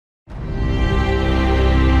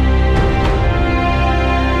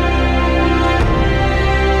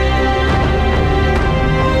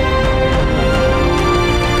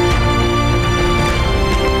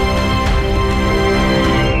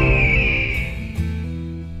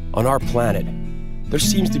On our planet, there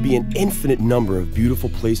seems to be an infinite number of beautiful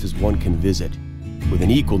places one can visit, with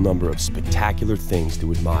an equal number of spectacular things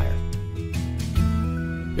to admire.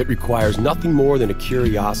 It requires nothing more than a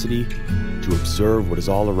curiosity to observe what is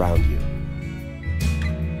all around you.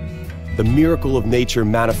 The miracle of nature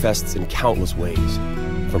manifests in countless ways,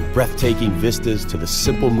 from breathtaking vistas to the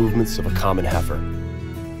simple movements of a common heifer.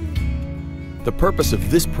 The purpose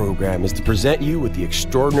of this program is to present you with the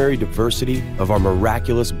extraordinary diversity of our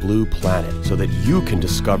miraculous blue planet so that you can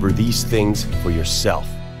discover these things for yourself.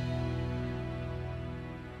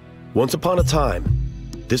 Once upon a time,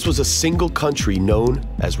 this was a single country known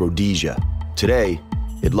as Rhodesia. Today,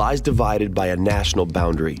 it lies divided by a national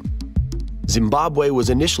boundary. Zimbabwe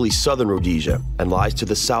was initially southern Rhodesia and lies to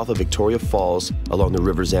the south of Victoria Falls along the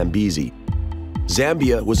river Zambezi.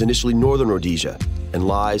 Zambia was initially northern Rhodesia and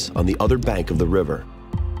lies on the other bank of the river.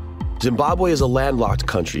 Zimbabwe is a landlocked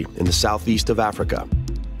country in the southeast of Africa.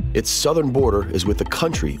 Its southern border is with the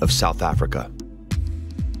country of South Africa.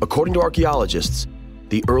 According to archaeologists,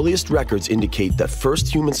 the earliest records indicate that first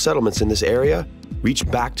human settlements in this area reach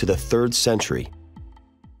back to the 3rd century.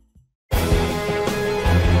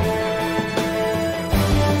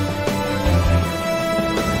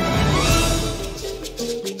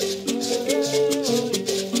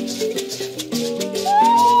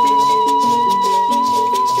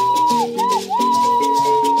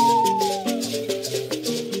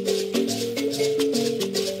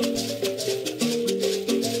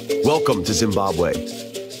 Welcome to Zimbabwe,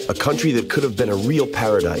 a country that could have been a real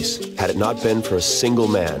paradise had it not been for a single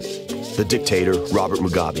man, the dictator Robert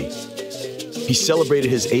Mugabe. He celebrated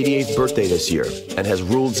his 88th birthday this year and has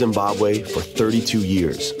ruled Zimbabwe for 32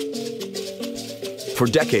 years. For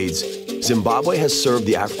decades, Zimbabwe has served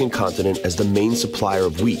the African continent as the main supplier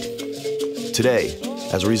of wheat. Today,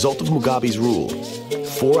 as a result of Mugabe's rule,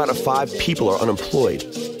 4 out of 5 people are unemployed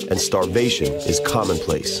and starvation is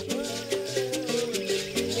commonplace.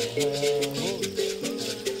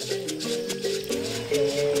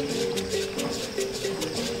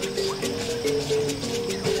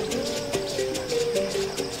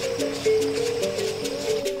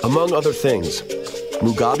 Among other things,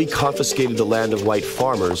 Mugabe confiscated the land of white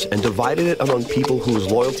farmers and divided it among people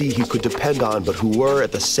whose loyalty he could depend on, but who were,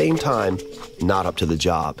 at the same time, not up to the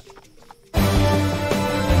job.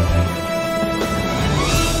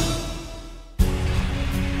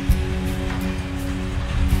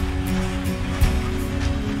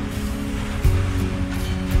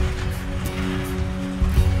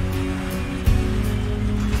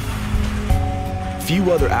 Few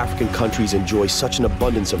other African countries enjoy such an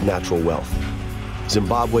abundance of natural wealth.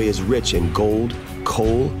 Zimbabwe is rich in gold,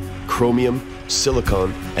 coal, chromium,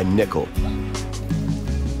 silicon, and nickel.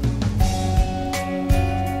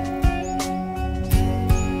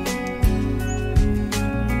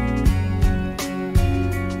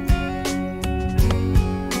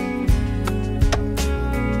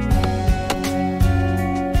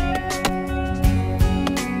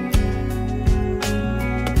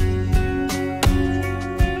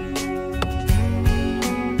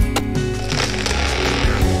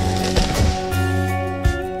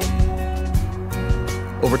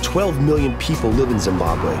 Over 12 million people live in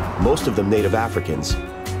Zimbabwe, most of them native Africans.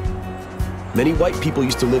 Many white people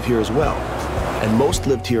used to live here as well, and most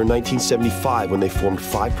lived here in 1975 when they formed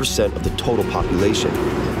 5% of the total population.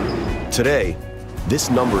 Today, this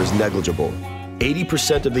number is negligible.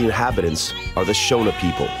 80% of the inhabitants are the Shona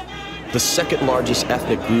people. The second largest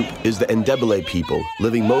ethnic group is the Ndebele people,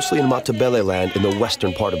 living mostly in Matabele land in the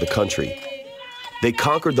western part of the country. They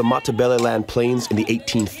conquered the Matabele land plains in the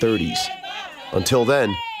 1830s. Until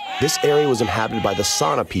then, this area was inhabited by the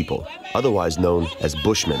Sana people, otherwise known as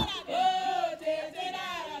Bushmen.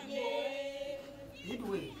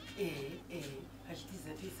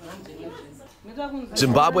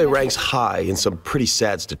 Zimbabwe ranks high in some pretty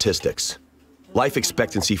sad statistics. Life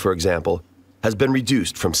expectancy, for example, has been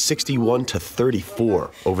reduced from 61 to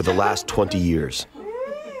 34 over the last 20 years.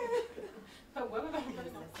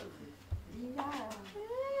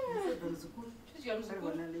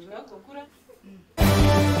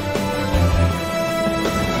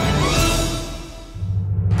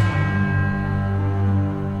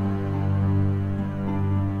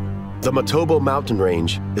 The Matobo mountain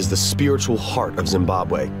range is the spiritual heart of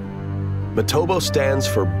Zimbabwe. Matobo stands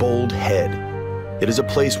for bold head. It is a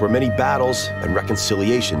place where many battles and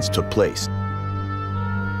reconciliations took place.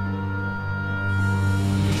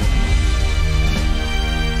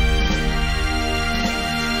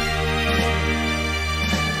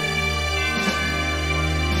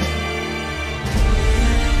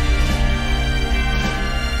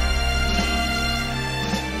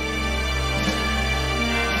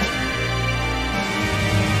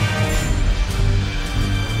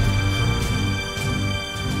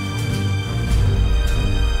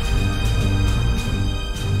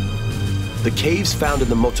 The caves found in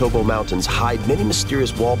the Motobo Mountains hide many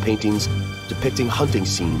mysterious wall paintings depicting hunting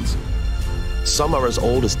scenes. Some are as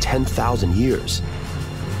old as 10,000 years.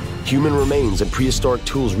 Human remains and prehistoric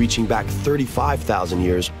tools reaching back 35,000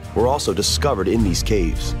 years were also discovered in these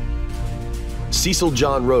caves. Cecil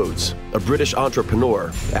John Rhodes, a British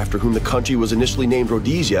entrepreneur after whom the country was initially named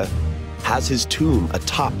Rhodesia, has his tomb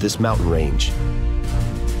atop this mountain range.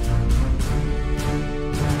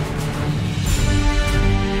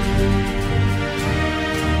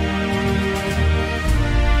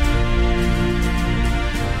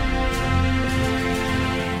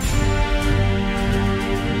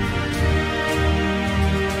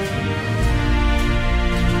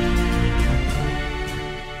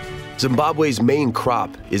 Zimbabwe's main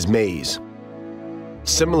crop is maize.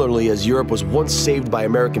 Similarly, as Europe was once saved by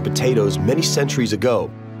American potatoes many centuries ago,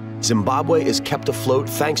 Zimbabwe is kept afloat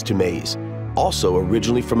thanks to maize, also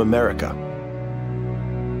originally from America.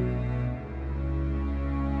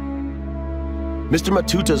 Mr.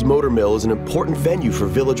 Matuta's motor mill is an important venue for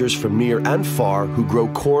villagers from near and far who grow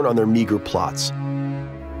corn on their meager plots.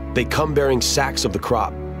 They come bearing sacks of the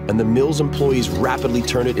crop, and the mill's employees rapidly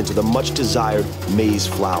turn it into the much-desired maize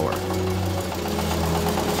flour.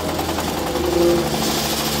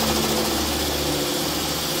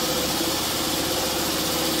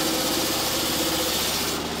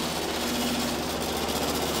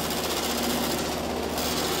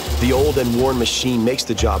 The old and worn machine makes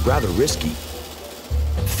the job rather risky.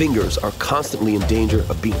 Fingers are constantly in danger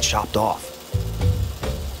of being chopped off.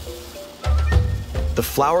 The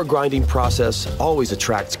flour grinding process always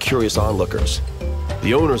attracts curious onlookers.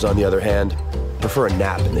 The owners, on the other hand, prefer a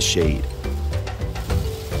nap in the shade.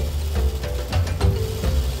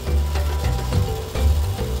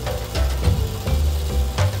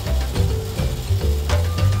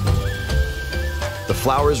 The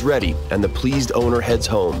flour is ready, and the pleased owner heads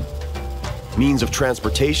home. Means of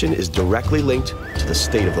transportation is directly linked to the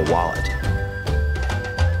state of the wallet.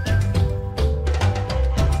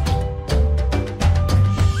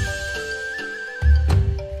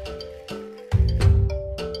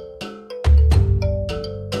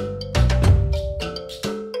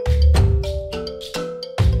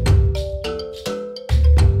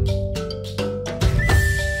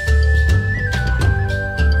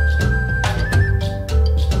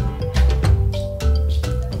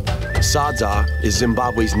 Sadza is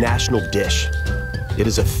Zimbabwe's national dish. It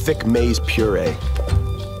is a thick maize puree.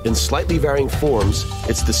 In slightly varying forms,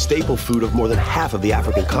 it's the staple food of more than half of the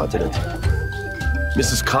African continent.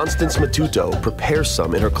 Mrs. Constance Matuto prepares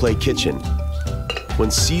some in her clay kitchen.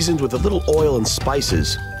 When seasoned with a little oil and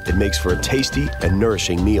spices, it makes for a tasty and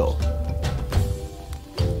nourishing meal.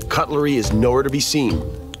 Cutlery is nowhere to be seen,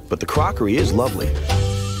 but the crockery is lovely.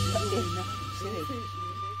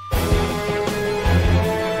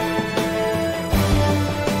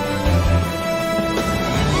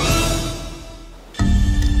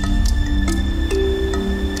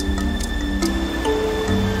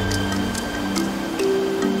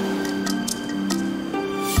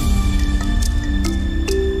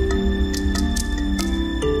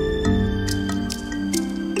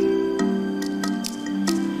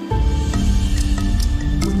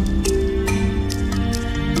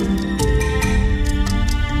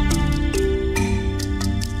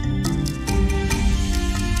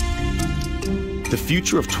 The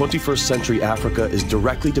future of 21st century Africa is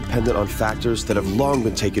directly dependent on factors that have long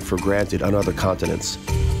been taken for granted on other continents.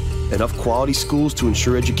 Enough quality schools to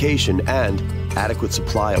ensure education and adequate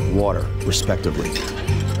supply of water, respectively.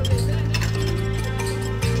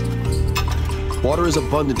 Water is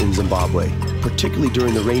abundant in Zimbabwe, particularly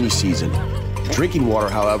during the rainy season. Drinking water,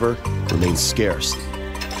 however, remains scarce.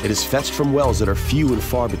 It is fetched from wells that are few and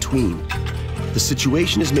far between. The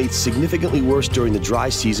situation is made significantly worse during the dry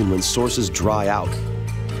season when sources dry out.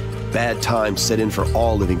 Bad times set in for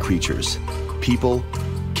all living creatures, people,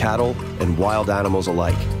 cattle, and wild animals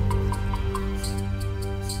alike.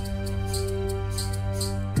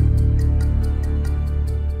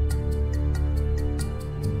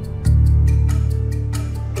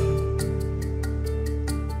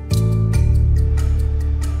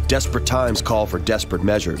 Desperate times call for desperate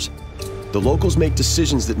measures. The locals make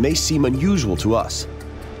decisions that may seem unusual to us.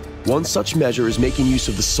 One such measure is making use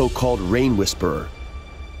of the so-called rain whisperer.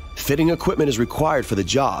 Fitting equipment is required for the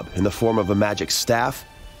job in the form of a magic staff,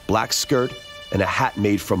 black skirt, and a hat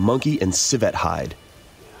made from monkey and civet hide.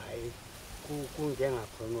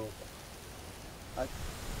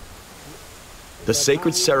 The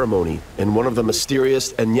sacred ceremony in one of the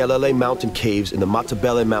mysterious Nyelele mountain caves in the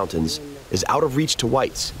Matabele Mountains is out of reach to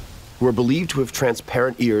whites, who are believed to have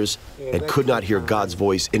transparent ears and could not hear God's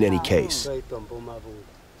voice in any case.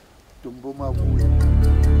 It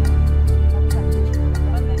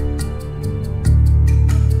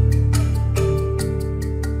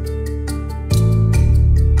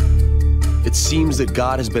seems that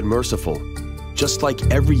God has been merciful, just like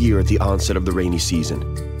every year at the onset of the rainy season.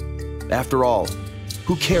 After all,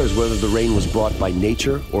 who cares whether the rain was brought by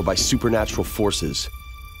nature or by supernatural forces?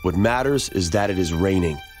 What matters is that it is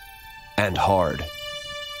raining, and hard.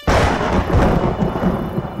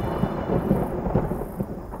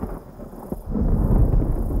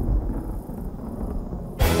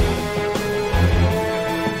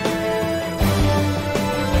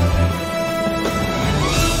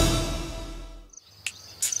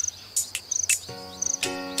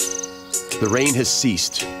 The rain has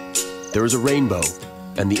ceased. There is a rainbow,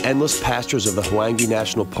 and the endless pastures of the Hanga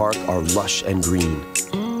National Park are lush and green.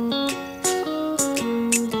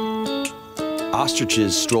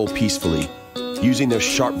 Ostriches stroll peacefully, using their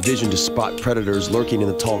sharp vision to spot predators lurking in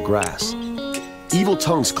the tall grass. Evil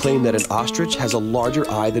tongues claim that an ostrich has a larger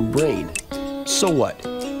eye than brain. So what?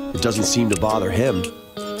 It doesn't seem to bother him.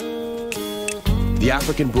 The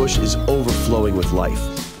African bush is overflowing with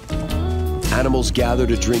life. Animals gather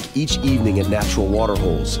to drink each evening at natural water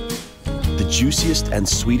holes. The juiciest and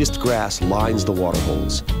sweetest grass lines the water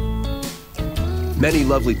holes. Many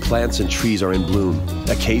lovely plants and trees are in bloom.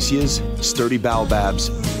 Acacias, sturdy baobabs,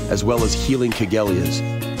 as well as healing kagelias.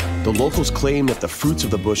 The locals claim that the fruits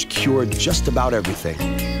of the bush cure just about everything.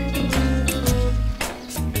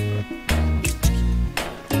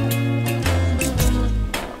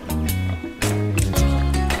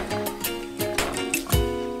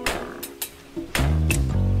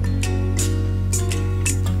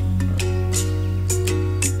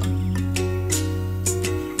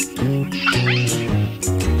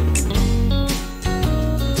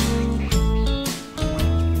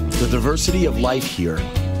 The diversity of life here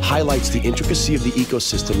highlights the intricacy of the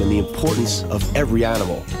ecosystem and the importance of every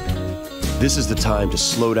animal. This is the time to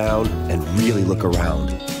slow down and really look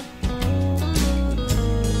around.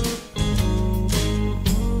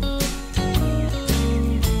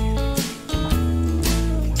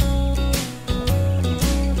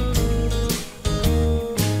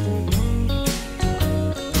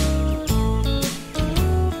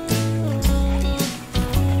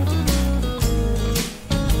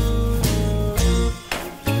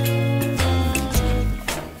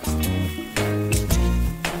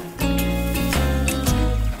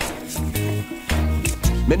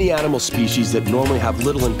 Many animal species that normally have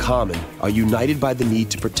little in common are united by the need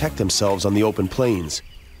to protect themselves on the open plains.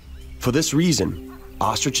 For this reason,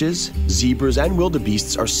 ostriches, zebras, and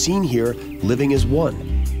wildebeests are seen here living as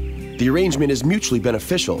one. The arrangement is mutually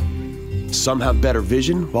beneficial. Some have better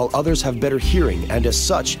vision, while others have better hearing, and as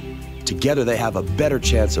such, together they have a better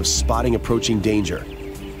chance of spotting approaching danger.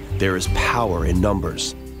 There is power in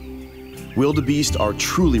numbers. Wildebeest are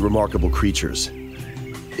truly remarkable creatures.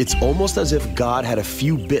 It's almost as if God had a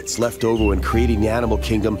few bits left over when creating the animal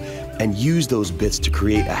kingdom and used those bits to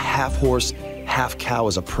create a half-horse, half-cow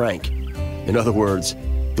as a prank. In other words,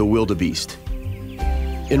 the wildebeest.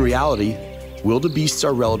 In reality, wildebeests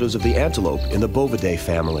are relatives of the antelope in the Bovidae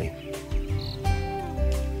family.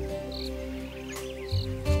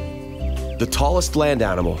 The tallest land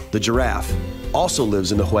animal, the giraffe, also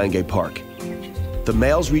lives in the Hanga Park. The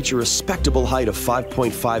males reach a respectable height of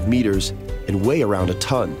 5.5 meters and weigh around a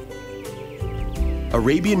ton.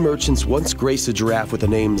 Arabian merchants once graced the giraffe with the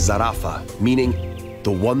name Zarafa, meaning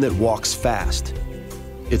the one that walks fast.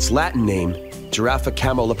 Its Latin name, Giraffa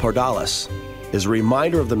camelopardalis, is a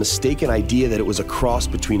reminder of the mistaken idea that it was a cross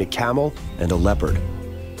between a camel and a leopard.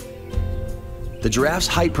 The giraffe's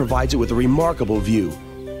height provides it with a remarkable view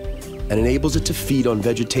and enables it to feed on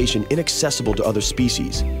vegetation inaccessible to other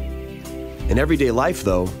species. In everyday life,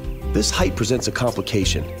 though, this height presents a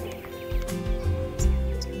complication.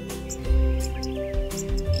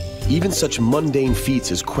 Even such mundane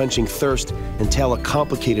feats as quenching thirst entail a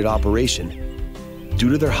complicated operation. Due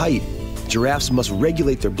to their height, giraffes must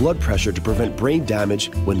regulate their blood pressure to prevent brain damage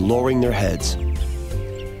when lowering their heads.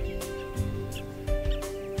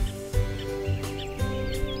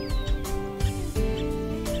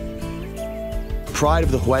 Pride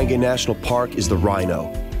of the Hanga National Park is the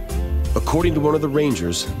rhino. According to one of the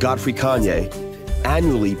rangers, Godfrey Kanye,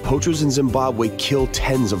 annually poachers in Zimbabwe kill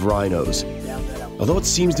tens of rhinos. Although it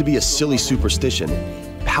seems to be a silly superstition,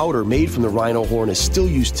 powder made from the rhino horn is still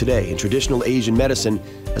used today in traditional Asian medicine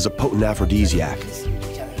as a potent aphrodisiac.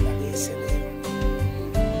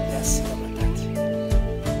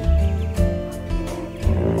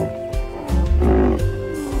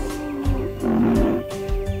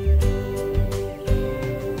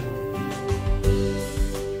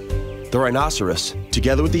 The rhinoceros,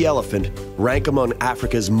 together with the elephant, rank among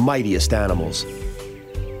Africa's mightiest animals.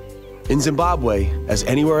 In Zimbabwe, as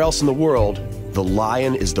anywhere else in the world, the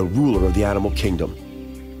lion is the ruler of the animal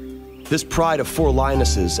kingdom. This pride of 4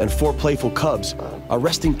 lionesses and 4 playful cubs are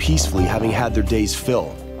resting peacefully, having had their day's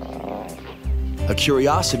fill. A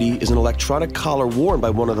curiosity is an electronic collar worn by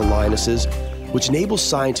one of the lionesses, which enables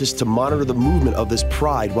scientists to monitor the movement of this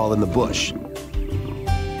pride while in the bush.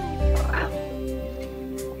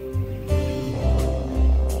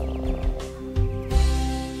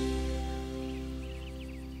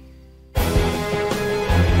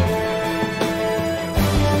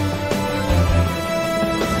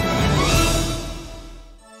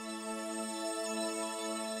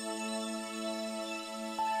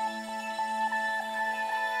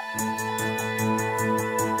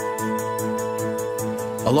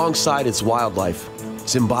 Alongside its wildlife,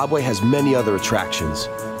 Zimbabwe has many other attractions.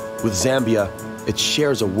 With Zambia, it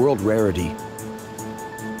shares a world rarity.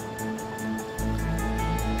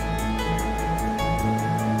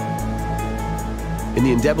 In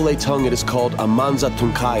the Ndebele tongue, it is called Amanza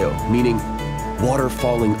Tunkayo, meaning water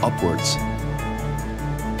falling upwards.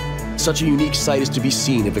 Such a unique sight is to be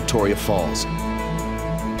seen at Victoria Falls.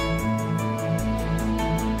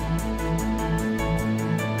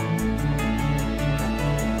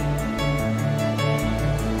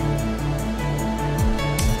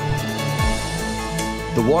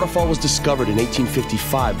 The waterfall was discovered in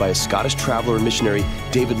 1855 by a Scottish traveler and missionary,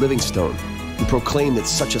 David Livingstone, who proclaimed that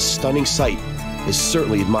such a stunning sight is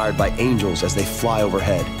certainly admired by angels as they fly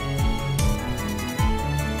overhead.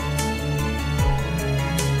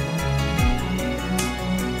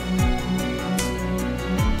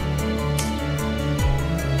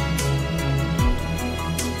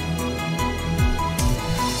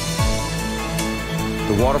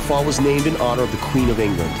 The waterfall was named in honor of the Queen of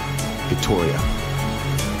England, Victoria.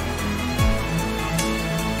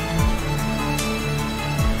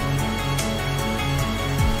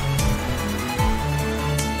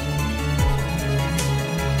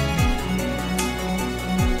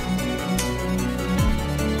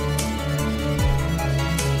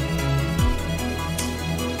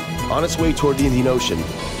 On its way toward the Indian Ocean,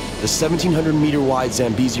 the 1,700-meter-wide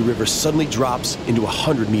Zambezi River suddenly drops into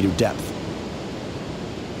 100-meter depth.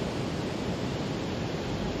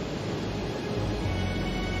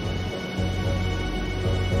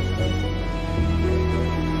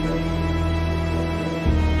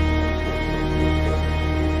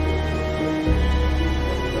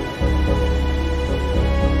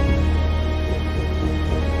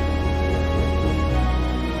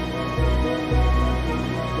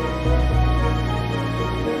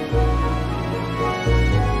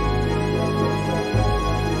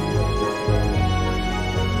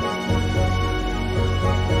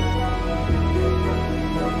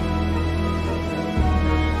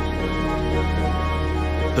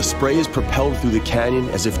 The spray is propelled through the canyon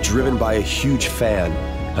as if driven by a huge fan,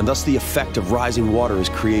 and thus the effect of rising water is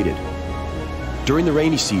created. During the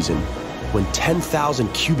rainy season, when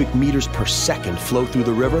 10,000 cubic meters per second flow through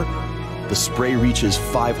the river, the spray reaches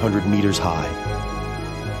 500 meters high.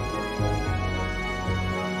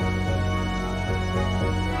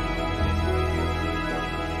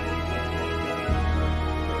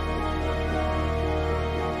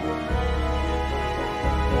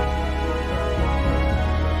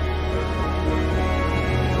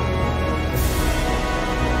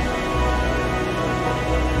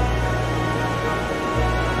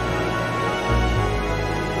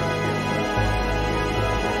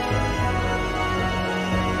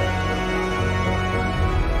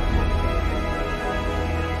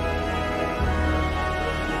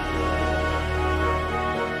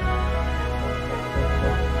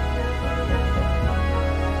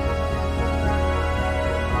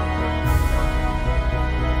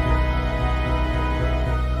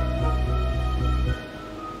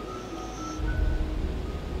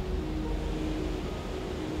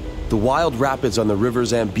 The wild rapids on the river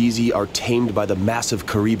Zambezi are tamed by the massive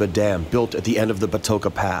Kariba Dam built at the end of the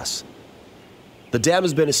Batoka Pass. The dam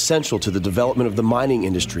has been essential to the development of the mining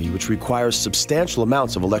industry, which requires substantial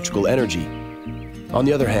amounts of electrical energy. On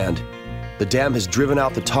the other hand, the dam has driven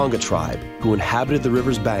out the Tonga tribe, who inhabited the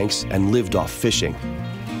river's banks and lived off fishing.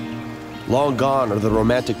 Long gone are the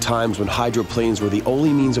romantic times when hydroplanes were the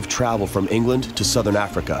only means of travel from England to southern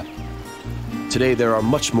Africa. Today, there are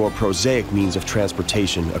much more prosaic means of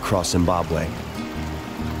transportation across Zimbabwe.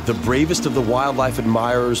 The bravest of the wildlife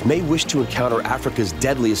admirers may wish to encounter Africa's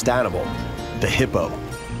deadliest animal, the hippo.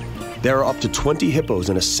 There are up to 20 hippos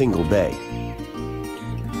in a single bay.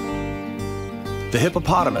 The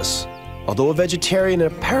hippopotamus, although a vegetarian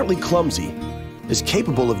and apparently clumsy, is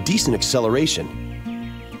capable of decent acceleration.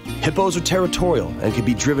 Hippos are territorial and can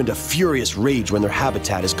be driven to furious rage when their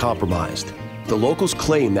habitat is compromised. The locals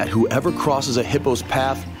claim that whoever crosses a hippo's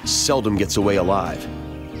path seldom gets away alive.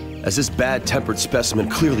 As this bad-tempered specimen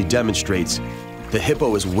clearly demonstrates, the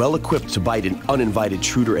hippo is well equipped to bite an uninvited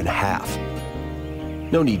intruder in half.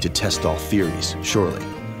 No need to test all theories, surely.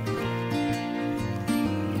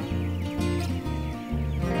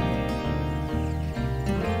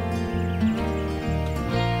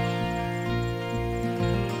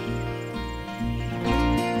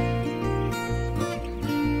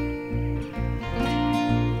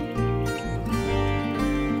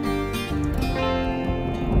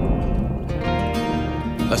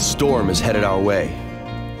 A storm is headed our way.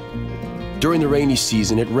 During the rainy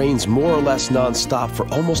season, it rains more or less non-stop for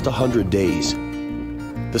almost 100 days.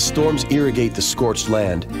 The storms irrigate the scorched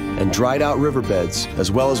land, and dried-out riverbeds,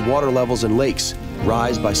 as well as water levels in lakes,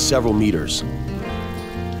 rise by several meters.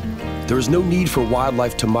 There is no need for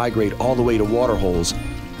wildlife to migrate all the way to waterholes,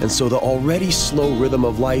 and so the already slow rhythm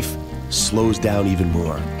of life slows down even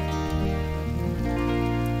more.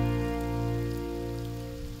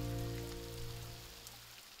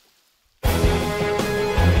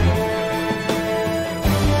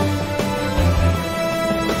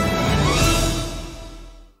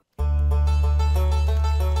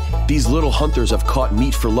 These little hunters have caught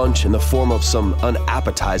meat for lunch in the form of some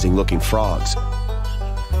unappetizing-looking frogs.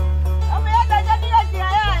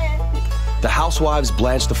 The housewives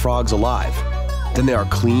blanch the frogs alive. Then they are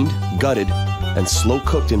cleaned, gutted, and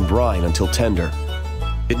slow-cooked in brine until tender.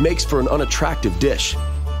 It makes for an unattractive dish,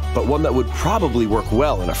 but one that would probably work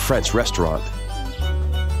well in a French restaurant.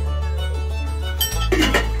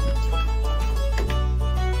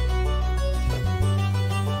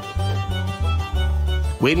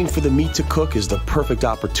 Waiting for the meat to cook is the perfect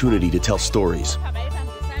opportunity to tell stories.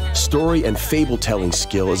 Story and fable-telling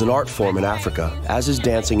skill is an art form in Africa, as is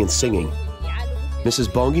dancing and singing. Mrs.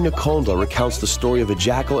 Bongi Nkonda recounts the story of a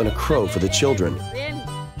jackal and a crow for the children.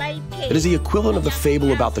 It is the equivalent of the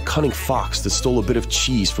fable about the cunning fox that stole a bit of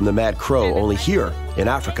cheese from the mad crow, only here, in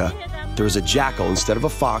Africa, there is a jackal instead of a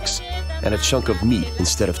fox and a chunk of meat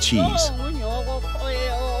instead of cheese.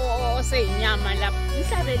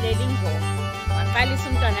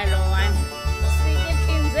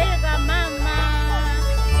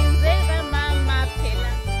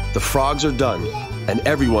 The frogs are done, and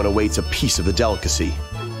everyone awaits a piece of the delicacy.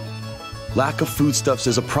 Lack of foodstuffs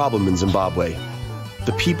is a problem in Zimbabwe.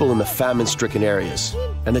 The people in the famine-stricken areas,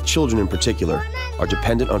 and the children in particular, are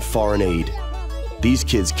dependent on foreign aid. These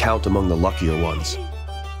kids count among the luckier ones.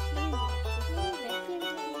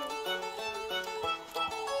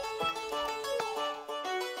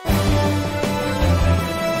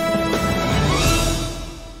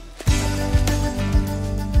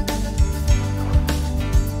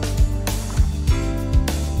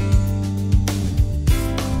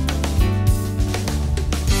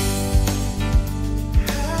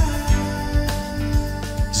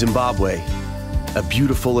 Zimbabwe, a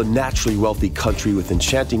beautiful and naturally wealthy country with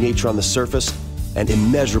enchanting nature on the surface and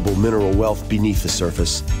immeasurable mineral wealth beneath the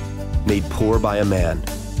surface, made poor by a man.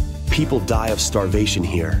 People die of starvation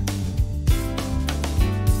here.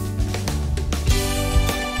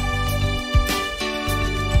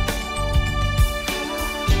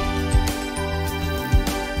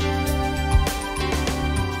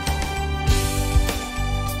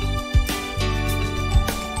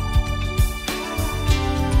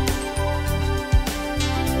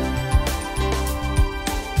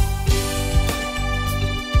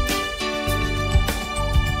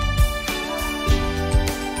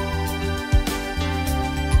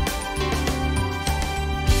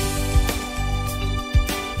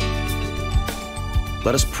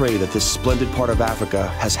 Let us pray that this splendid part of Africa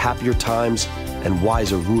has happier times and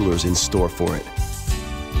wiser rulers in store for it.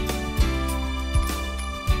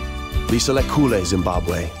 Lisa Lekule,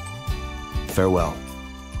 Zimbabwe. Farewell.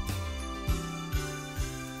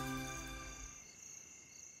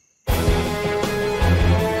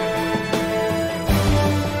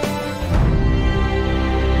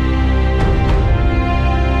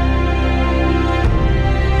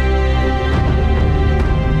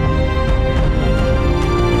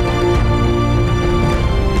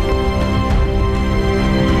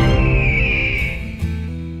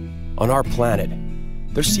 On our planet,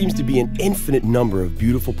 there seems to be an infinite number of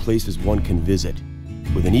beautiful places one can visit,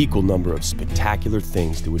 with an equal number of spectacular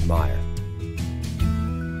things to admire.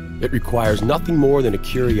 It requires nothing more than a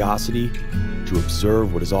curiosity to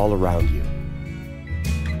observe what is all around you.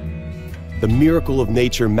 The miracle of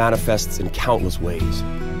nature manifests in countless ways,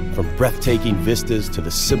 from breathtaking vistas to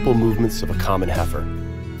the simple movements of a common heifer.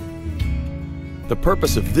 The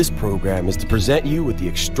purpose of this program is to present you with the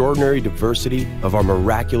extraordinary diversity of our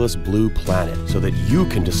miraculous blue planet so that you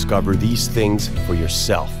can discover these things for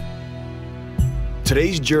yourself.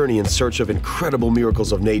 Today's journey in search of incredible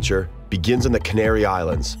miracles of nature begins in the Canary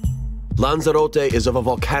Islands. Lanzarote is of a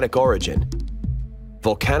volcanic origin.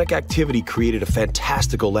 Volcanic activity created a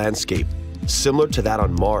fantastical landscape, similar to that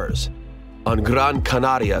on Mars. On Gran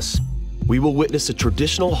Canarias, we will witness a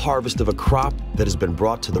traditional harvest of a crop that has been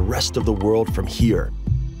brought to the rest of the world from here,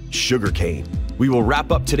 sugarcane. We will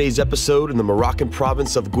wrap up today's episode in the Moroccan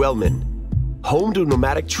province of Guelmin, home to a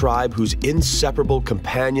nomadic tribe whose inseparable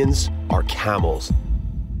companions are camels.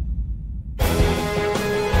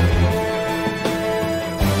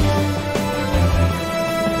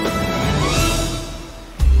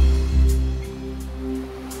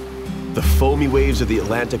 The foamy waves of the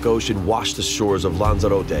Atlantic Ocean wash the shores of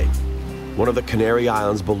Lanzarote, one of the Canary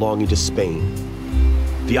Islands belonging to Spain.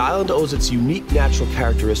 The island owes its unique natural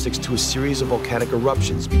characteristics to a series of volcanic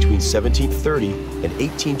eruptions between 1730 and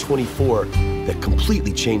 1824 that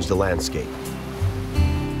completely changed the landscape.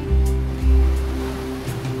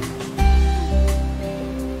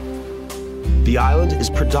 The island is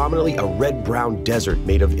predominantly a red-brown desert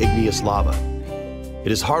made of igneous lava.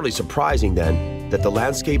 It is hardly surprising, then, that the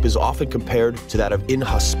landscape is often compared to that of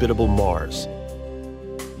inhospitable Mars.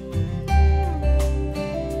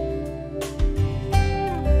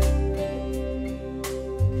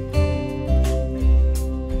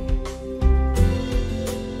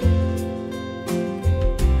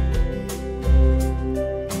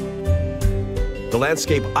 The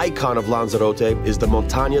landscape icon of Lanzarote is the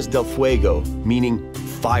Montañas del Fuego, meaning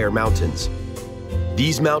fire mountains.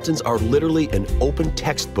 These mountains are literally an open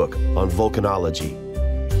textbook on volcanology.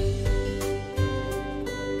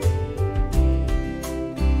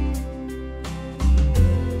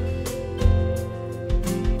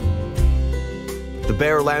 The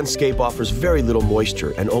bare landscape offers very little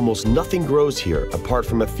moisture, and almost nothing grows here apart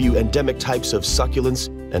from a few endemic types of succulents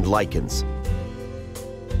and lichens.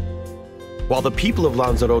 While the people of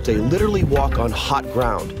Lanzarote literally walk on hot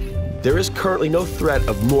ground, there is currently no threat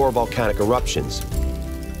of more volcanic eruptions.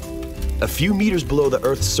 A few meters below the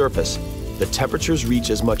Earth's surface, the temperatures reach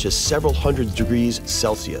as much as several hundred degrees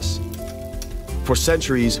Celsius. For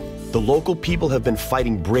centuries, the local people have been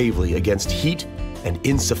fighting bravely against heat and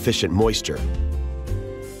insufficient moisture.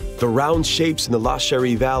 The round shapes in the La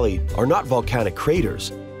Cherie Valley are not volcanic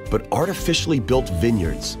craters, but artificially built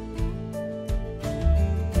vineyards.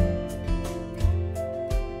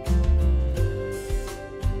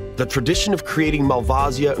 The tradition of creating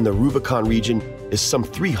Malvasia in the Rubicon region is some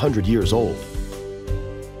 300 years old.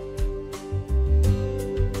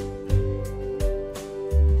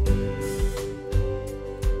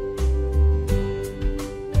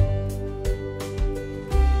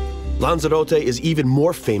 Lanzarote is even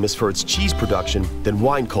more famous for its cheese production than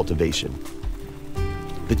wine cultivation.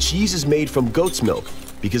 The cheese is made from goat's milk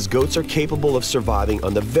because goats are capable of surviving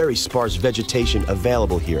on the very sparse vegetation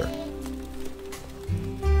available here.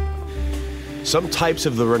 Some types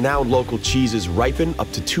of the renowned local cheeses ripen up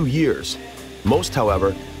to 2 years. Most,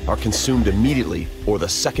 however, are consumed immediately or the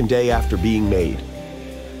second day after being made.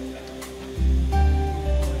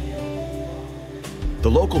 The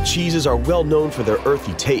local cheeses are well known for their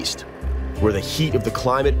earthy taste, where the heat of the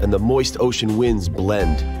climate and the moist ocean winds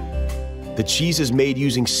blend. The cheese is made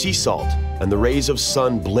using sea salt, and the rays of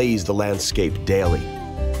sun blaze the landscape daily.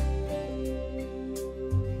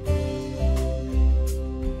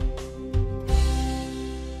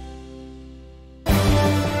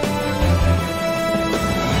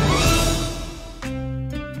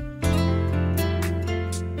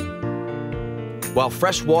 While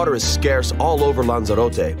fresh water is scarce all over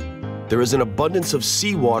Lanzarote, there is an abundance of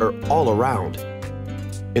seawater all around.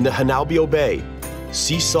 In the Hanaubio Bay,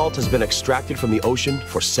 sea salt has been extracted from the ocean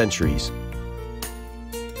for centuries.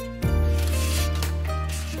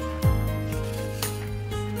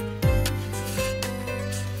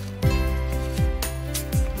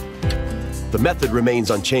 The method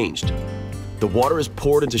remains unchanged. The water is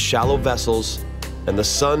poured into shallow vessels, and the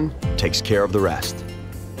sun takes care of the rest.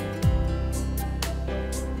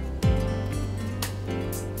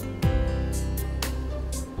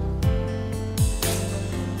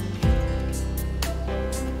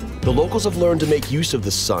 The locals have learned to make use of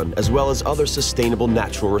the sun as well as other sustainable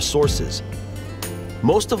natural resources.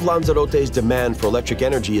 Most of Lanzarote's demand for electric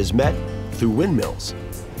energy is met through windmills.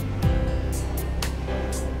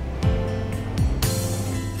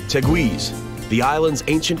 Teguise, the island's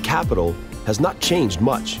ancient capital, has not changed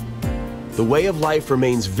much. The way of life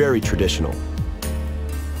remains very traditional.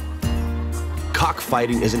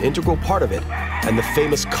 Cockfighting is an integral part of it, and the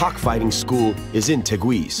famous cockfighting school is in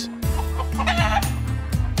Teguise.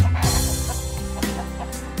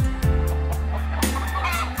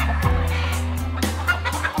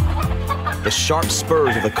 The sharp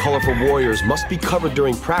spurs of the colorful warriors must be covered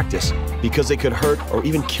during practice because they could hurt or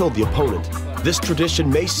even kill the opponent. This tradition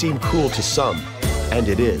may seem cruel to some, and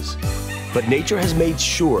it is, but nature has made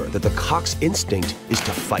sure that the cock's instinct is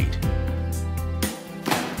to fight.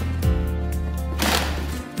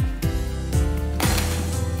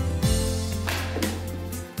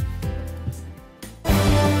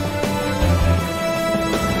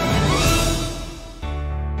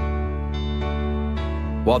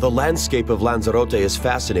 While the landscape of Lanzarote is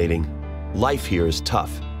fascinating, life here is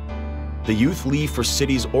tough. The youth leave for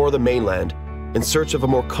cities or the mainland in search of a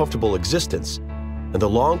more comfortable existence, and the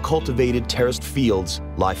long-cultivated terraced fields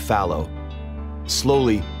lie fallow.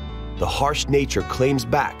 Slowly, the harsh nature claims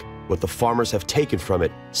back what the farmers have taken from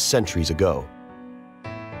it centuries ago.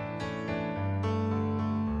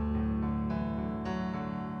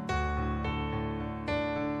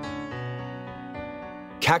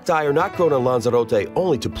 Cacti are not grown on Lanzarote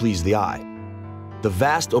only to please the eye. The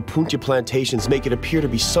vast opuntia plantations make it appear to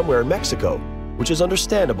be somewhere in Mexico, which is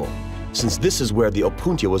understandable, since this is where the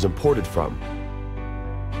opuntia was imported from.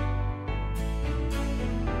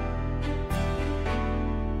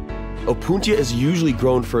 Opuntia is usually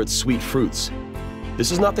grown for its sweet fruits.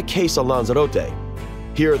 This is not the case on Lanzarote.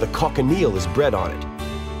 Here, the cochineal is bred on it.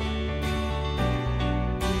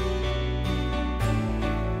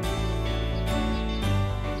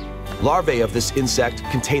 Larvae of this insect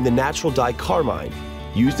contain the natural dye carmine,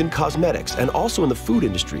 used in cosmetics and also in the food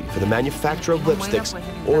industry for the manufacture of lipsticks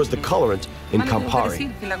or as the colorant in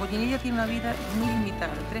Campari.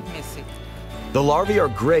 The larvae are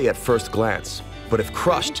gray at first glance, but if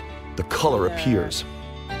crushed, the color appears.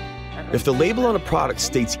 If the label on a product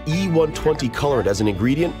states E120 colorant as an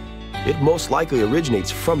ingredient, it most likely originates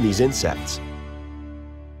from these insects.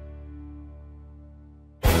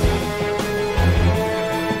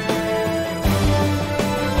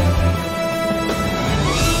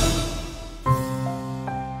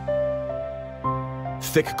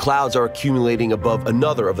 Thick clouds are accumulating above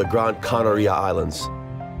another of the Gran Canaria Islands,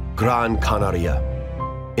 Gran Canaria.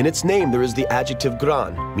 In its name, there is the adjective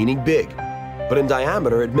gran, meaning big, but in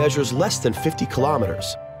diameter it measures less than 50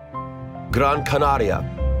 kilometers. Gran Canaria,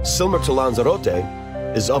 similar to Lanzarote,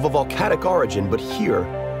 is of a volcanic origin, but here,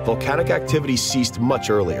 volcanic activity ceased much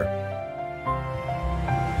earlier.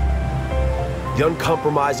 The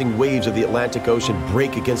uncompromising waves of the Atlantic Ocean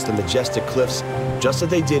break against the majestic cliffs, just as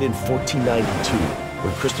they did in 1492,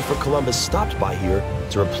 when Christopher Columbus stopped by here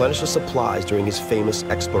to replenish the supplies during his famous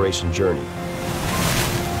exploration journey.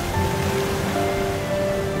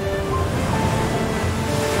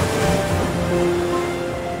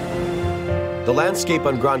 The landscape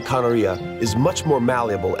on Gran Canaria is much more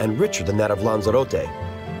malleable and richer than that of Lanzarote.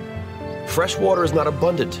 Fresh water is not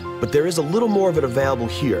abundant, but there is a little more of it available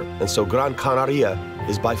here, and so Gran Canaria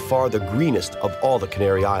is by far the greenest of all the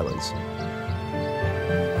Canary Islands.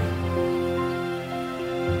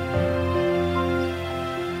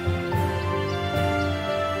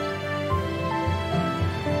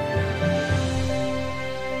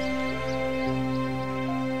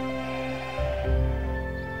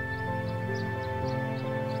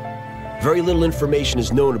 Very little information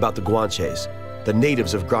is known about the Guanches, the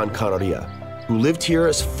natives of Gran Canaria, who lived here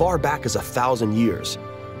as far back as 1,000 years.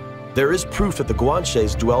 There is proof that the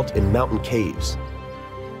Guanches dwelt in mountain caves.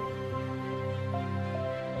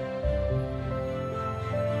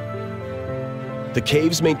 The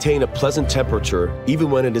caves maintain a pleasant temperature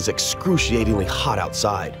even when it is excruciatingly hot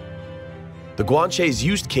outside. The Guanches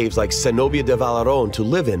used caves like Cenobia de Valaron to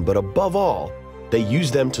live in, but above all, they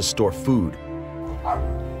used them to store food.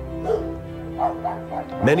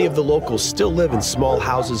 Many of the locals still live in small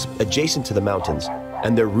houses adjacent to the mountains,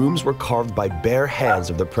 and their rooms were carved by bare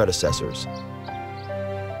hands of their predecessors.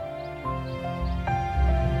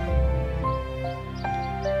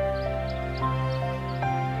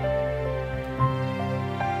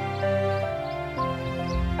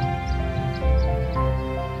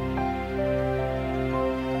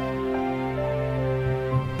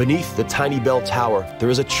 Beneath the tiny bell tower,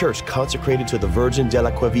 there is a church consecrated to the Virgin de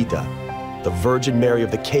la Cuevita, the Virgin Mary of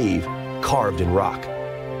the Cave, carved in rock.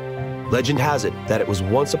 Legend has it that it was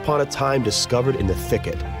once upon a time discovered in the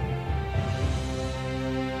thicket.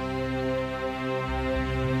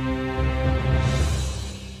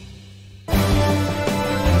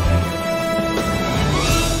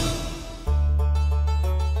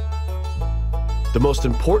 The most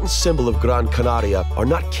important symbol of Gran Canaria are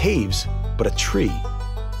not caves, but a tree.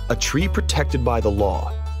 a tree protected by the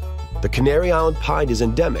law. The Canary Island pine is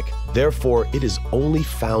endemic, therefore it is only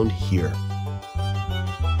found here.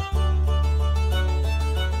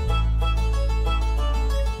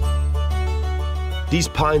 These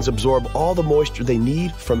pines absorb all the moisture they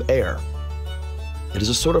need from air. It is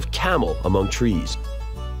a sort of camel among trees.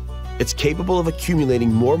 It's capable of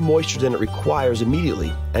accumulating more moisture than it requires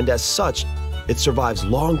immediately, and as such, it survives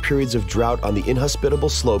long periods of drought on the inhospitable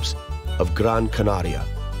slopes of Gran Canaria.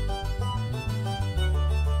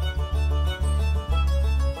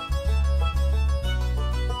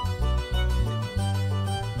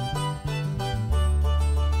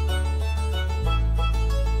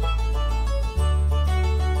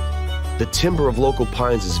 The timber of local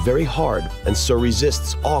pines is very hard and so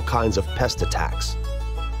resists all kinds of pest attacks.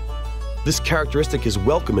 This characteristic is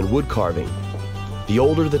welcome in wood carving. The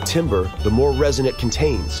older the timber, the more resin it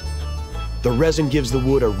contains. The resin gives the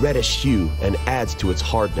wood a reddish hue and adds to its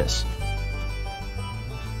hardness.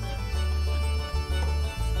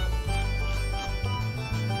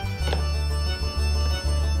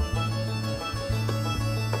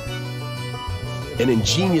 An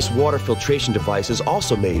ingenious water filtration device is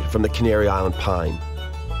also made from the Canary Island pine.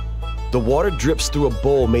 The water drips through a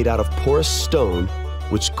bowl made out of porous stone,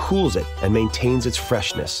 which cools it and maintains its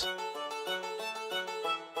freshness.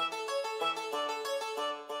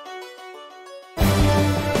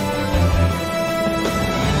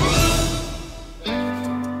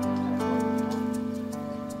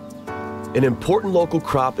 An important local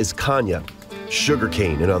crop is caña,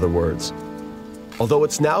 sugarcane in other words. Although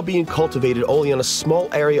it's now being cultivated only on a small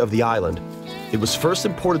area of the island, it was first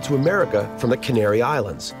imported to America from the Canary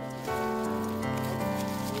Islands.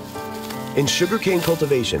 In sugarcane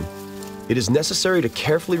cultivation, it is necessary to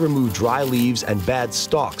carefully remove dry leaves and bad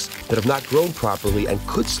stalks that have not grown properly and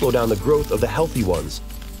could slow down the growth of the healthy ones.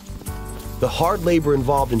 The hard labor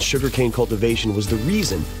involved in sugarcane cultivation was the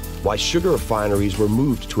reason why sugar refineries were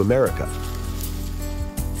moved to America.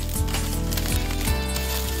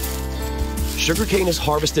 Sugarcane is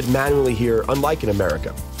harvested manually here, unlike in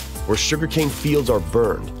America, where sugarcane fields are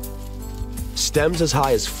burned. Stems as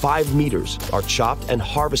high as 5 meters are chopped and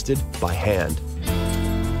harvested by hand.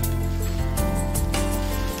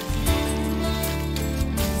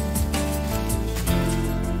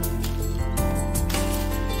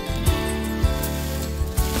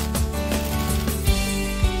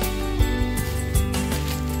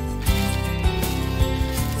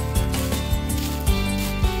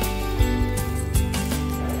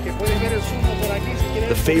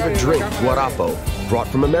 The favorite drink, guarapo, brought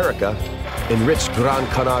from America, enriched Gran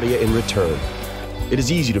Canaria in return. It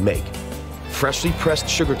is easy to make. Freshly pressed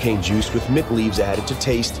sugarcane juice with mint leaves added to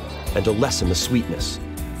taste and to lessen the sweetness.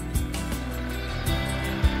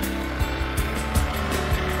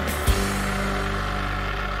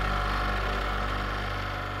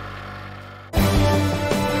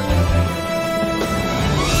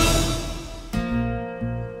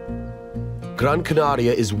 Gran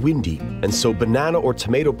Canaria is windy, and so banana or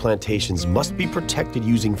tomato plantations must be protected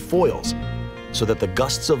using foils so that the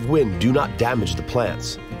gusts of wind do not damage the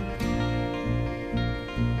plants.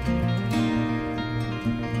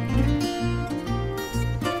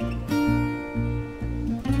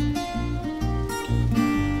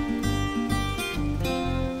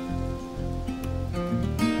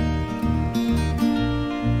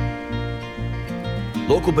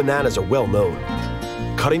 Local bananas are well known.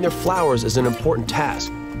 Cutting their flowers is an important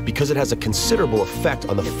task because it has a considerable effect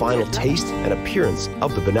on the final taste and appearance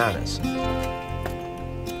of the bananas.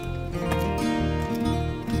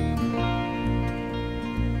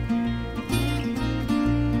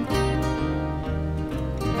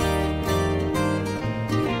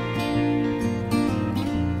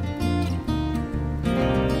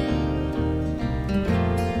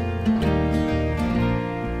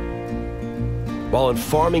 While in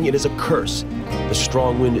farming it is a curse, the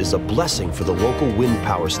strong wind is a blessing for the local wind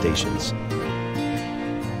power stations.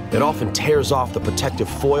 It often tears off the protective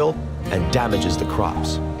foil and damages the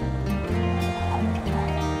crops.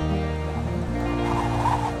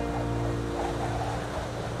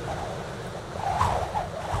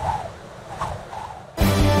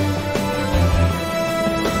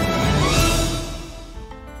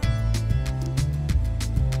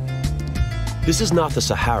 This is not the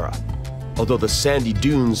Sahara, although the sandy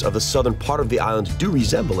dunes of the southern part of the island do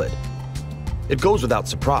resemble it. It goes without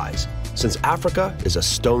surprise, since Africa is a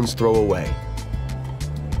stone's throw away.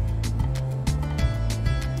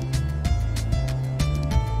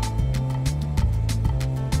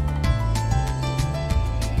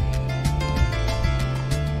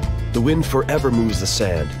 The wind forever moves the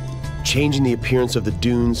sand, changing the appearance of the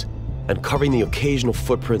dunes and covering the occasional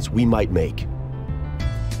footprints we might make.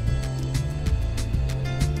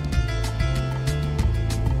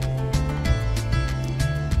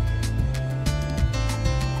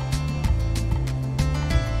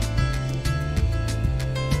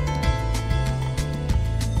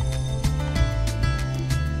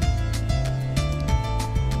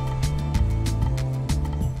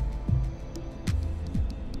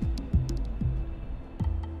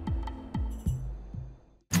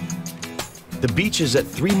 The beaches that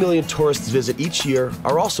 3 million tourists visit each year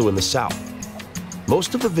are also in the south.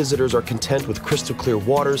 Most of the visitors are content with crystal clear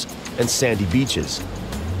waters and sandy beaches.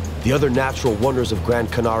 The other natural wonders of Gran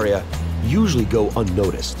Canaria usually go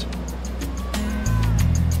unnoticed.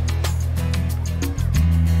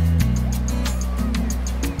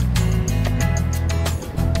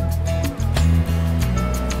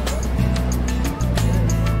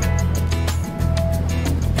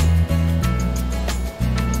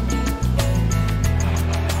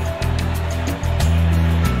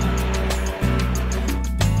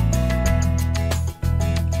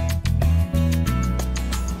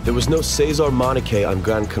 There was no Cesar Manique on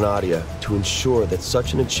Gran Canaria to ensure that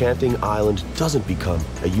such an enchanting island doesn't become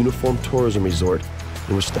a uniform tourism resort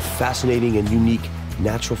in which the fascinating and unique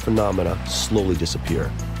natural phenomena slowly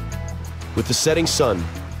disappear. With the setting sun,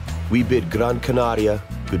 we bid Gran Canaria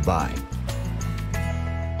goodbye.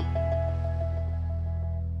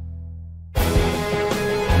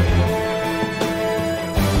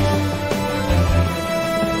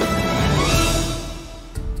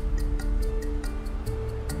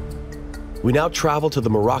 We now travel to the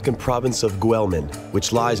Moroccan province of Guelmin,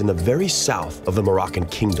 which lies in the very south of the Moroccan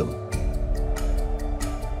kingdom.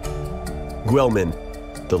 Guelmin,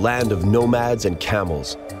 the land of nomads and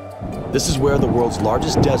camels. This is where the world's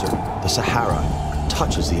largest desert, the Sahara,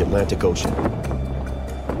 touches the Atlantic Ocean.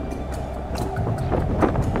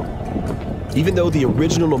 Even though the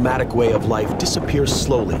original nomadic way of life disappears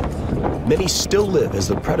slowly, many still live as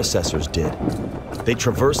their predecessors did. They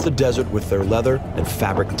traverse the desert with their leather and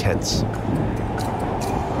fabric tents.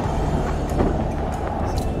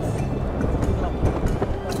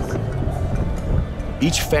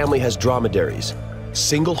 Each family has dromedaries,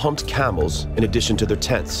 single-humped camels in addition to their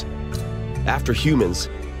tents. After humans,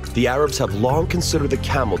 the Arabs have long considered the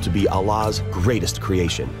camel to be Allah's greatest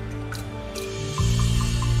creation.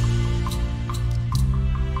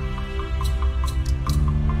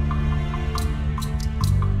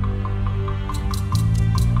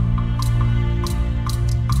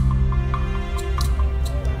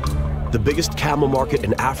 The biggest camel market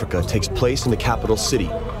in Africa takes place in the capital city,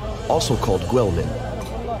 also called Guelmin.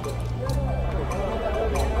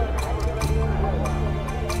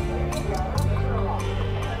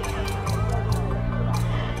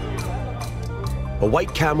 A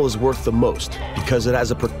white camel is worth the most because it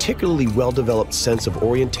has a particularly well-developed sense of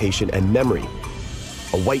orientation and memory.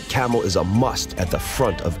 A white camel is a must at the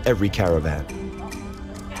front of every caravan.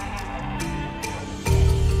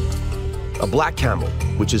 A black camel,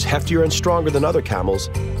 which is heftier and stronger than other camels,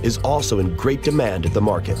 is also in great demand at the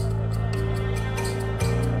market.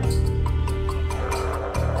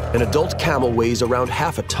 An adult camel weighs around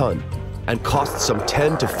half a ton and costs some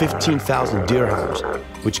 10,000 to 15,000 dirhams,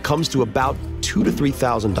 which comes to about $2,000 to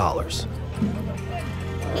 $3,000.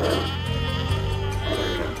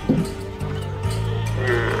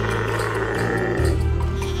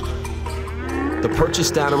 The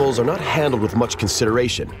purchased animals are not handled with much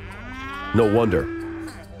consideration. No wonder.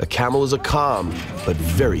 A camel is a calm but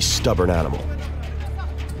very stubborn animal.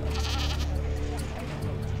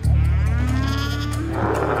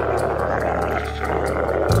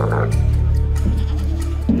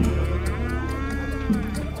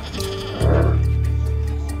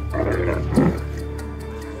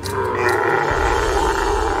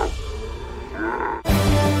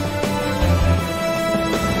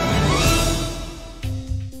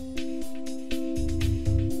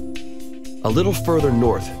 A little further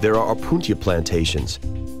north, there are Arpuntia plantations.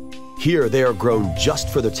 Here, they are grown just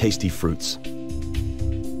for their tasty fruits.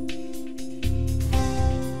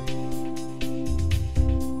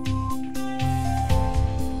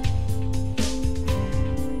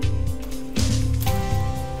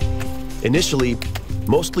 Initially,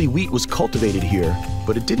 mostly wheat was cultivated here,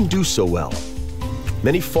 but it didn't do so well.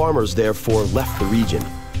 Many farmers, therefore, left the region.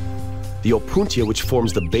 The Arpuntia, which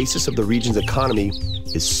forms the basis of the region's economy,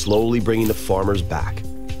 is slowly bringing the farmers back.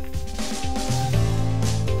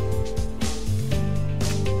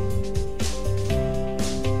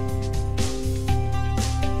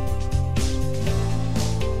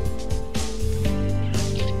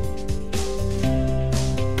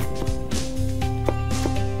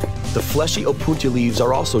 The fleshy opuntia leaves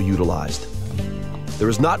are also utilized. There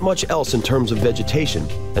is not much else in terms of vegetation,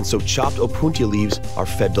 and so chopped opuntia leaves are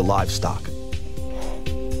fed to livestock.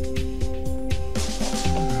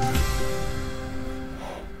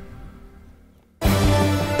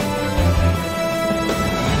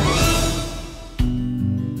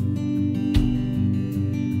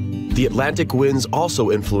 The Atlantic winds also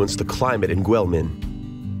influence the climate in Guelmin.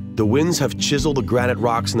 The winds have chiseled the granite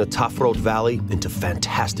rocks in the Tafrot Valley into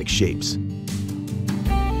fantastic shapes.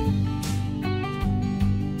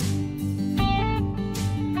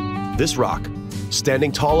 This rock,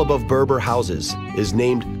 standing tall above Berber houses, is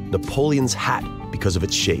named Napoleon's Hat because of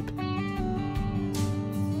its shape.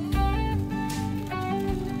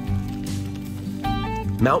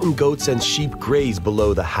 Mountain goats and sheep graze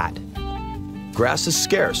below the hat. Grass is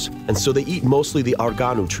scarce, and so they eat mostly the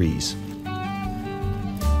arganu trees.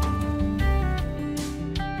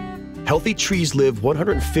 Healthy trees live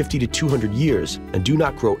 150 to 200 years and do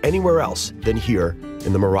not grow anywhere else than here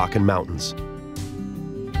in the Moroccan mountains.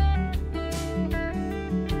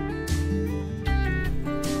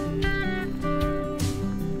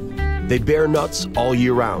 They bear nuts all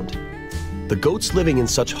year round. The goats living in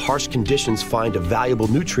such harsh conditions find a valuable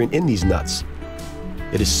nutrient in these nuts.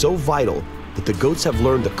 It is so vital that the goats have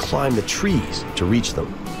learned to climb the trees to reach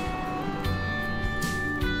them.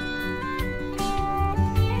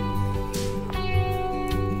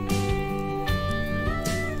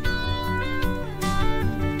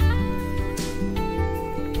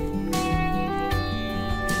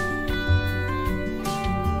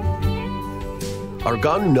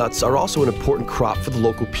 Arganu nuts are also an important crop for the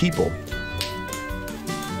local people.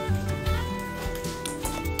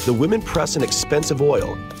 The women press an expensive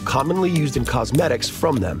oil, commonly used in cosmetics,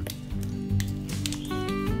 from them.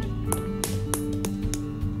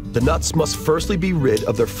 The nuts must firstly be rid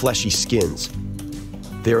of their fleshy skins.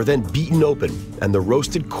 They are then beaten open, and the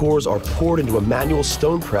roasted cores are poured into a manual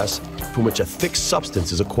stone press from which a thick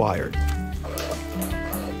substance is acquired.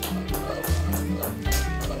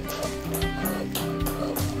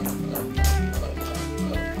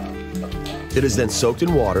 It is then soaked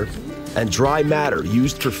in water, and dry matter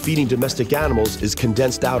used for feeding domestic animals is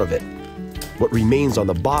condensed out of it. What remains on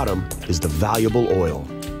the bottom is the valuable oil.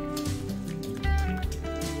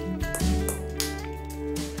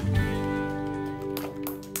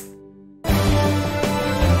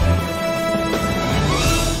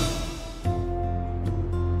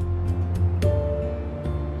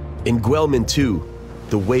 In Guelmin, too,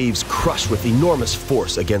 the waves crush with enormous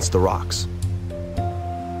force against the rocks.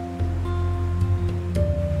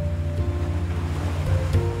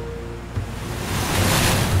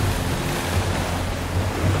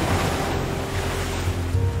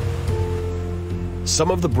 Some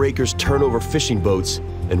of the breakers turn over fishing boats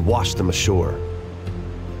and wash them ashore.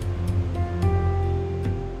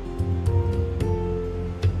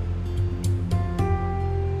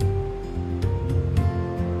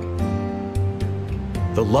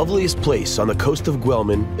 The loveliest place on the coast of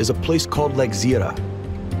Guelmin is a place called Lexira.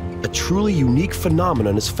 A truly unique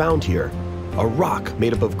phenomenon is found here, a rock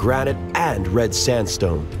made up of granite and red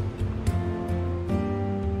sandstone.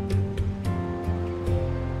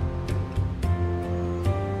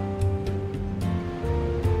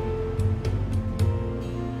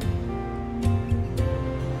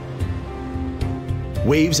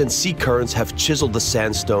 Waves and sea currents have chiseled the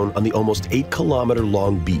sandstone on the almost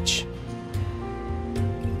 8-kilometer-long beach.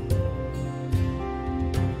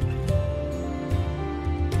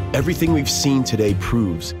 Everything we've seen today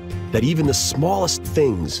proves that even the smallest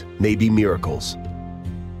things may be miracles.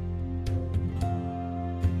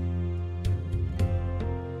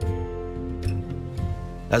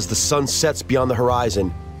 As the sun sets beyond the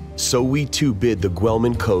horizon, so we too bid the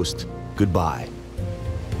Guelmin coast goodbye.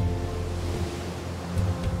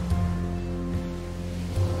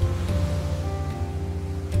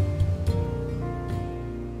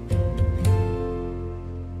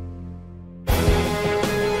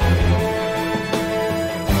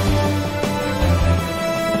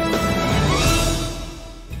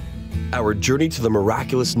 Our journey to the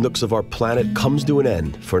miraculous nooks of our planet comes to an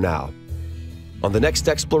end for now. On the next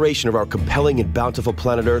exploration of our compelling and bountiful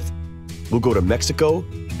planet Earth, we'll go to Mexico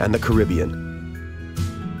and the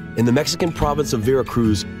Caribbean. In the Mexican province of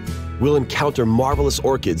Veracruz, we'll encounter marvelous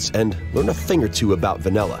orchids and learn a thing or two about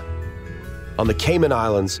vanilla. On the Cayman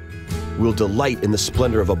Islands, we'll delight in the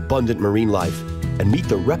splendor of abundant marine life and meet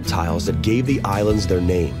the reptiles that gave the islands their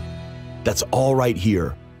name. That's all right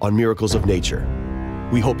here on Miracles of Nature.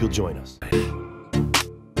 We hope you'll join us.